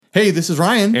Hey, this is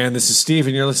Ryan. And this is Steve,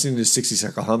 and you're listening to 60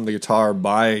 Second Hum, the guitar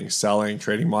buying, selling,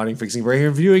 trading, modding, fixing, breaking,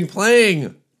 reviewing,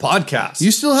 playing podcast.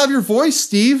 You still have your voice,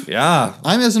 Steve. Yeah.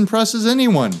 I'm as impressed as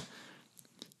anyone.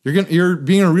 You're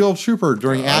being a real trooper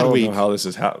during ad week. I don't know how this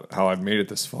is how I've made it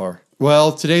this far.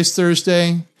 Well, today's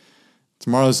Thursday.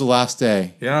 Tomorrow's the last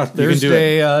day. Yeah,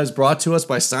 Thursday is brought to us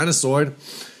by Sinasoid.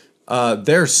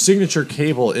 Their signature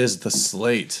cable is the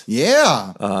Slate.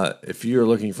 Yeah. If you're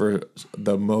looking for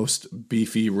the most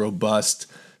beefy, robust,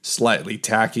 slightly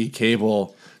tacky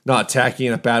cable, not tacky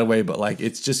in a bad way, but like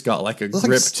it's just got like a grip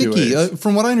like sticky. to it.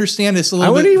 From what I understand, it's a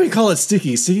little I bit... wouldn't even call it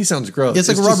sticky. Sticky sounds gross. It's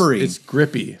like rubbery. It's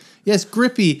grippy. Yeah, it's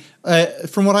grippy.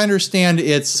 From what I understand,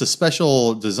 it's a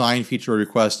special design feature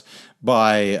request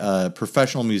by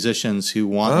professional musicians who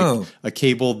want a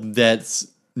cable that's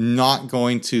not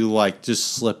going to like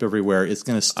just slip everywhere. It's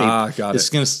going to stay. It's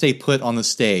going to stay put on the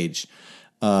stage,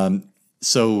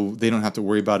 so they don't have to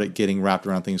worry about it getting wrapped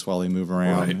around things while they move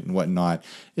around and whatnot.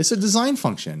 It's a design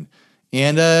function,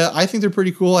 and I think they're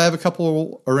pretty cool. I have a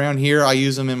couple around here. I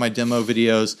use them in my demo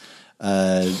videos.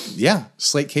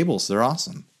 Slate cables. They're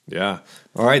awesome. Yeah.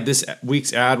 All right. This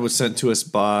week's ad was sent to us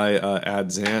by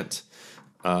Adzant,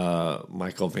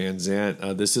 Michael Van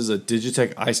Zant. This is a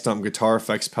Digitech iStomp guitar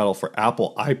effects pedal for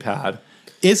Apple iPad.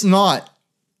 It's not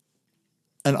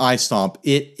an iStomp.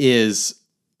 It is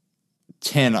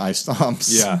 10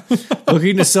 iStomps. Yeah.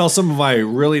 Looking to sell some of my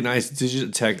really nice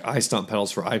Digitech iStomp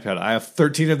pedals for iPad. I have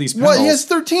 13 of these pedals. What? He has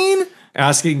 13?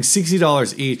 Asking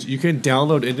 $60 each. You can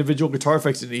download individual guitar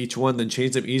effects into each one, then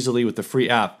change them easily with the free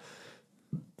app.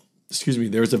 Excuse me,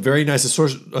 there's a very nice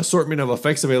assortment of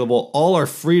effects available. All are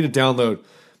free to download.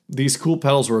 These cool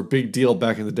pedals were a big deal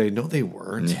back in the day. No, they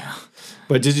weren't. Yeah.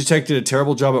 But Digitech did a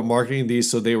terrible job at marketing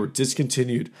these, so they were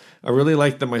discontinued. I really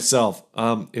liked them myself.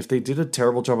 If they did a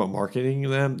terrible job at marketing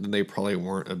them, then they probably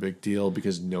weren't a big deal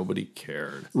because nobody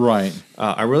cared. Right.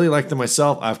 I really like them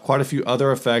myself. I have quite a few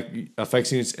other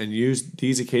effects units and use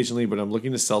these occasionally, but I'm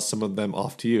looking to sell some of them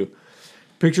off to you.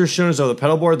 Pictures shown as of the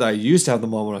pedal board that I used to have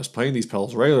them on when I was playing these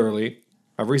pedals regularly.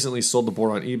 I've recently sold the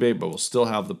board on eBay, but will still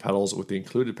have the pedals with the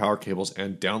included power cables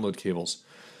and download cables.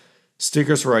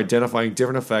 Stickers for identifying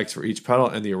different effects for each pedal,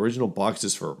 and the original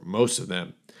boxes for most of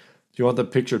them. If you want the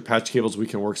pictured patch cables, we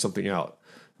can work something out.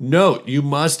 Note, you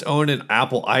must own an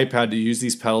Apple iPad to use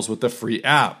these pedals with the free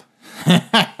app.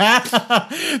 That's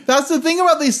the thing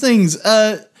about these things.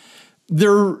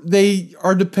 They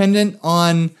are dependent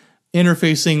on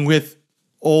interfacing with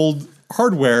old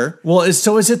hardware. Well,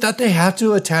 is it that they have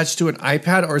to attach to an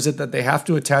iPad, or is it that they have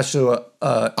to attach to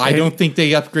I don't think they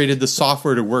upgraded the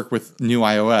software to work with new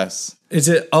iOS. Is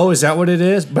it? Oh, is that what it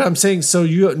is? But I'm saying, so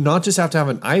you not just have to have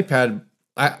an iPad.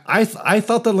 I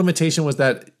thought the limitation was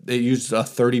that they used a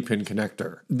 30-pin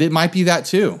connector. It might be that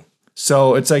too.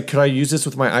 So it's like, could I use this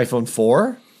with my iPhone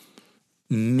 4?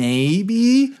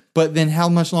 Maybe, but then how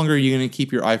much longer are you going to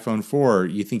keep your iPhone 4?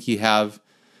 You think you have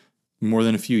more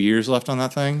than a few years left on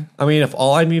that thing? I mean,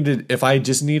 if I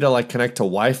just need to like connect to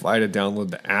Wi-Fi to download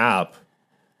the app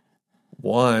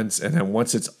once, and then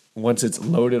once it's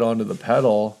loaded onto the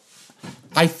pedal.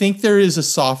 I think there is a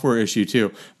software issue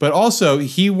too. But also,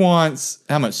 he wants,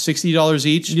 how much, $60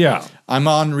 each? Yeah. I'm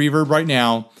on Reverb right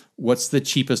now. What's the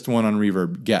cheapest one on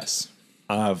Reverb? Guess.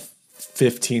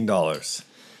 $15.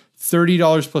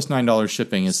 $30 plus $9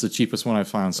 shipping is the cheapest one I've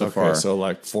found so far. So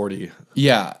like 40.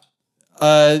 Yeah.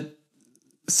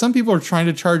 Some people are trying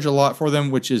to charge a lot for them,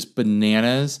 which is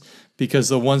bananas, because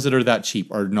the ones that are that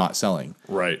cheap are not selling.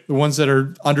 Right. The ones that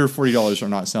are under $40 are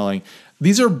not selling.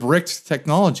 These are bricked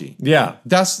technology. Yeah.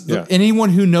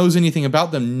 Anyone who knows anything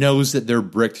about them knows that they're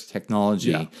bricked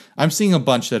technology. Yeah. I'm seeing a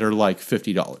bunch that are like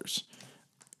 $50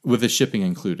 with the shipping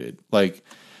included. Like,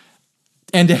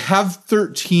 and to have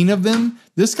 13 of them,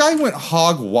 this guy went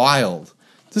hog wild.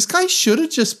 This guy should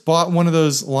have just bought one of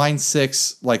those Line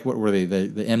 6, like what were they,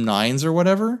 the M9s or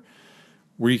whatever,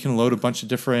 where you can load a bunch of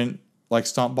different like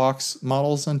stomp box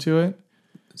models into it.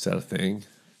 Is that a thing?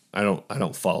 I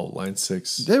don't follow Line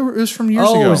 6. It was from years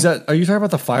ago. Oh, are you talking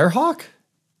about the Firehawk?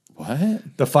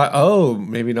 What?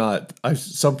 Maybe not.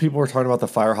 Some people were talking about the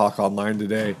Firehawk online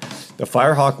today. The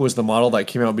Firehawk was the model that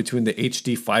came out between the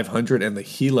HD 500 and the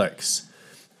Helix,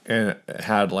 and it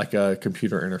had like a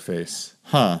computer interface.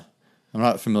 Huh. I'm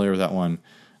not familiar with that one.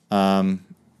 I'm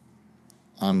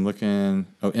looking.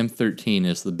 Oh, M13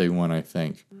 is the big one, I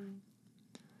think.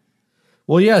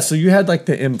 Well, yeah. So you had like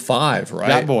the M5, right?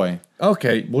 That boy.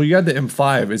 Okay. Well, you had the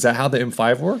M5. Is that how the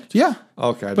M5 worked? Yeah.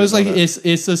 Okay. But it's like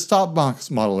it's a stop box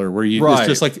modeler where it's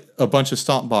just like a bunch of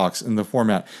stop box in the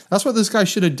format. That's what this guy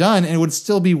should have done, and it would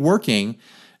still be working.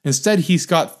 Instead, he's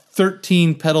got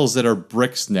 13 pedals that are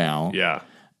bricks now. Yeah.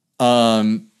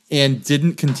 and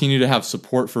didn't continue to have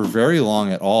support for very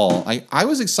long at all. I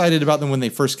was excited about them when they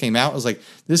first came out. I was like,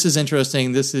 this is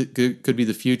interesting. Could be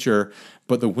the future.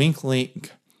 But the weak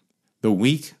link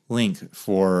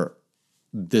for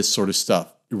this sort of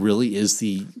stuff really is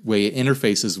the way it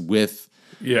interfaces with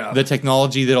the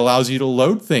technology that allows you to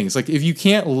load things. Like if you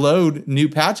can't load new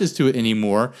patches to it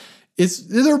anymore,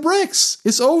 they're bricks.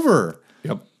 It's over.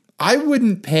 Yep. I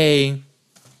wouldn't pay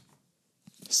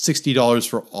 $60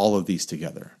 for all of these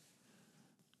together.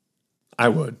 I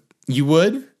would. You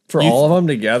would? For all of them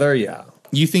together, yeah.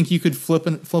 You think you could flip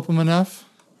them enough?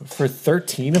 For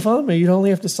 13 of them? You'd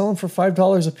only have to sell them for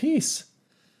 $5 a piece.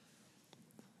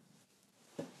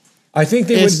 I think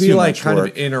they would be like kind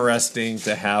of interesting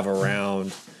to have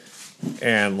around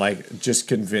and like just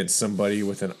convince somebody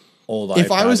with an old iPad.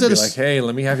 If I was at like, hey,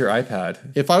 let me have your iPad.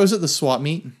 If I was at the swap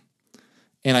meet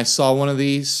and I saw one of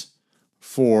these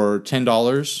for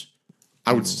 $10,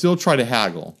 I would still try to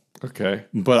haggle. Okay.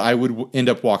 But I would end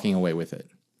up walking away with it.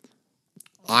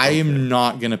 I am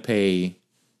not going to pay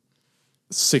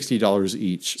 $60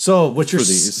 each. So what you're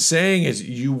saying is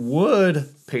you would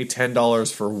pay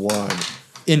 $10 for one.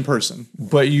 In person.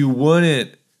 But you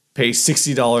wouldn't pay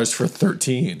 $60 for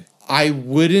 13. I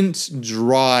wouldn't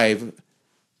drive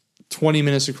 20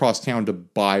 minutes across town to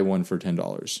buy one for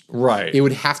 $10. Right. It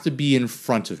would have to be in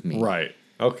front of me. Right.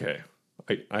 Okay.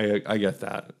 I get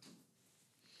that.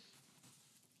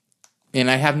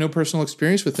 And I have no personal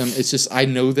experience with them. It's just I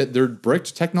know that they're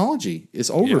bricked technology.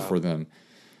 It's over for them.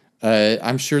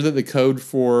 I'm sure that the code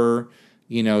for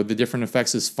the different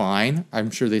effects is fine.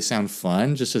 I'm sure they sound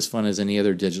fun, just as fun as any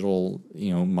other digital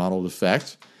modeled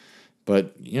effect.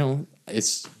 But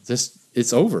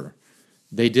it's over.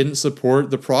 They didn't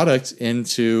support the product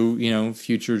into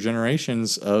future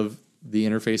generations of the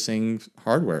interfacing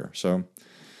hardware. So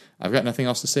I've got nothing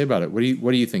else to say about it. What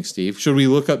do you think, Steve? Should we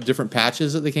look up different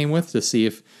patches that they came with to see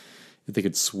if they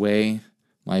could sway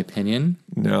my opinion?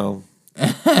 No.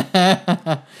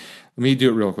 Let me do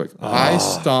it real quick.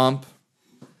 iStomp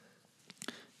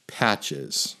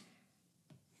patches.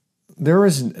 There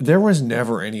was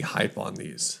never any hype on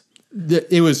these.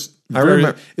 It was. I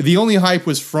remember the only hype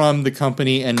was from the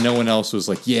company, and no one else was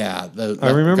like, "Yeah."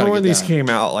 I remember when these came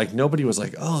out, like nobody was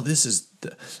like, "Oh, this is."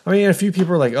 I mean, a few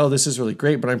people were like, "Oh, this is really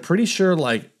great," but I'm pretty sure,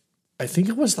 like, I think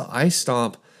it was the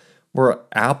iStomp where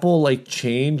Apple like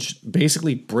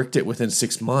basically bricked it within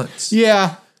 6 months.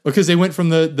 Yeah, because they went from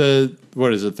the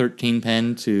what is it, 13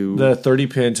 pin to the 30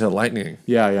 pin to Lightning.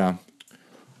 Yeah.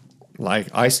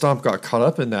 Like iStomp got caught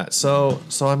up in that, so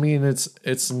I mean,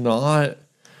 it's not.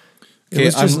 Okay,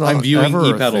 I'm viewing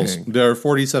e-pedals. There are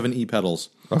 47 e-pedals.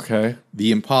 Okay.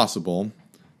 The Impossible,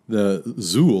 the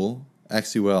Zool,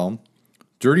 XUL,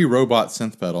 Dirty Robot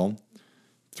synth pedal,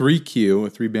 3Q, a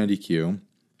 3-band EQ,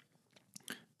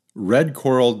 Red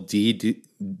Coral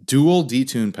dual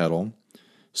detune pedal,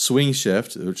 Swing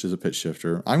Shift, which is a pitch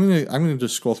shifter. I'm gonna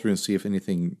just scroll through and see if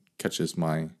anything catches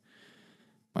my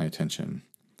attention.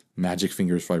 Magic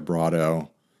Fingers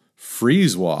vibrato,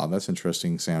 Freeze Wah, that's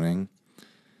interesting sounding.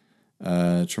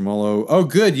 Tremolo. Oh,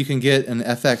 good. You can get an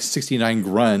FX69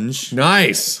 grunge.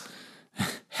 Nice.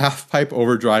 Half pipe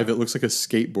overdrive. It looks like a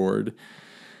skateboard.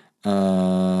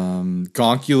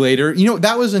 Gonkulator.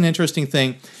 That was an interesting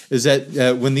thing is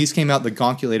that when these came out, the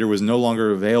Gonkulator was no longer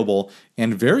available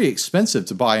and very expensive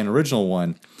to buy an original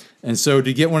one. And so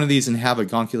to get one of these and have a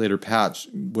Gonkulator patch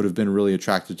would have been really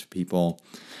attractive to people.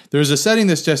 There's a setting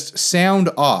that's just sound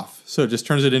off. So it just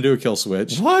turns it into a kill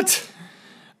switch. What?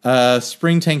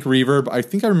 Spring tank reverb. I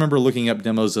think I remember looking up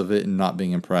demos of it and not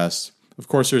being impressed. Of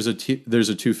course, there's a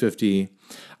 250.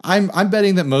 I'm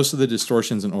betting that most of the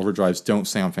distortions and overdrives don't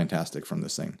sound fantastic from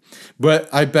this thing, but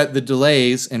I bet the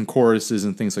delays and choruses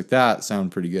and things like that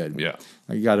sound pretty good. Yeah,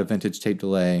 you got a vintage tape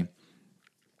delay.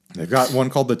 They've got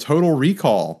one called the Total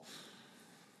Recall.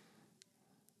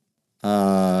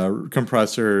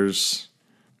 Compressors,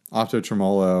 opto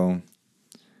tremolo,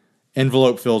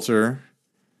 envelope filter.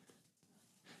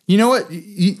 You know what?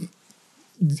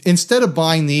 Instead of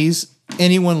buying these,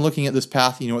 anyone looking at this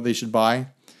path, you know what they should buy?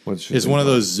 Is one of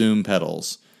those Zoom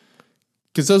pedals.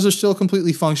 Because those are still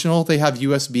completely functional. They have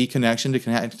USB connection to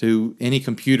connect to any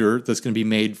computer that's going to be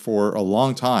made for a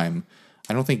long time.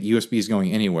 I don't think USB is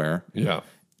going anywhere. Yeah.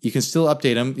 You can still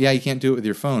update them. Yeah, you can't do it with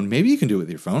your phone. Maybe you can do it with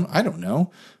your phone. I don't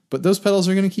know. But those pedals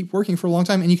are going to keep working for a long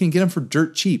time, and you can get them for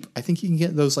dirt cheap. I think you can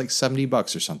get those like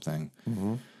 $70 or something.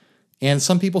 Mm-hmm. And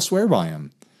some people swear by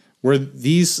them. Where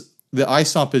the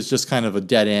iStomp is just kind of a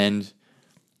dead end.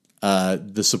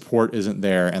 The support isn't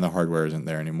there, and the hardware isn't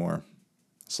there anymore.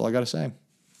 That's all I got to say. You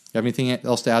have anything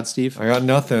else to add, Steve? I got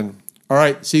nothing. All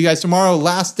right. See you guys tomorrow.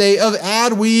 Last day of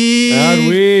ad week. Ad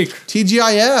week.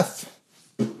 TGIF.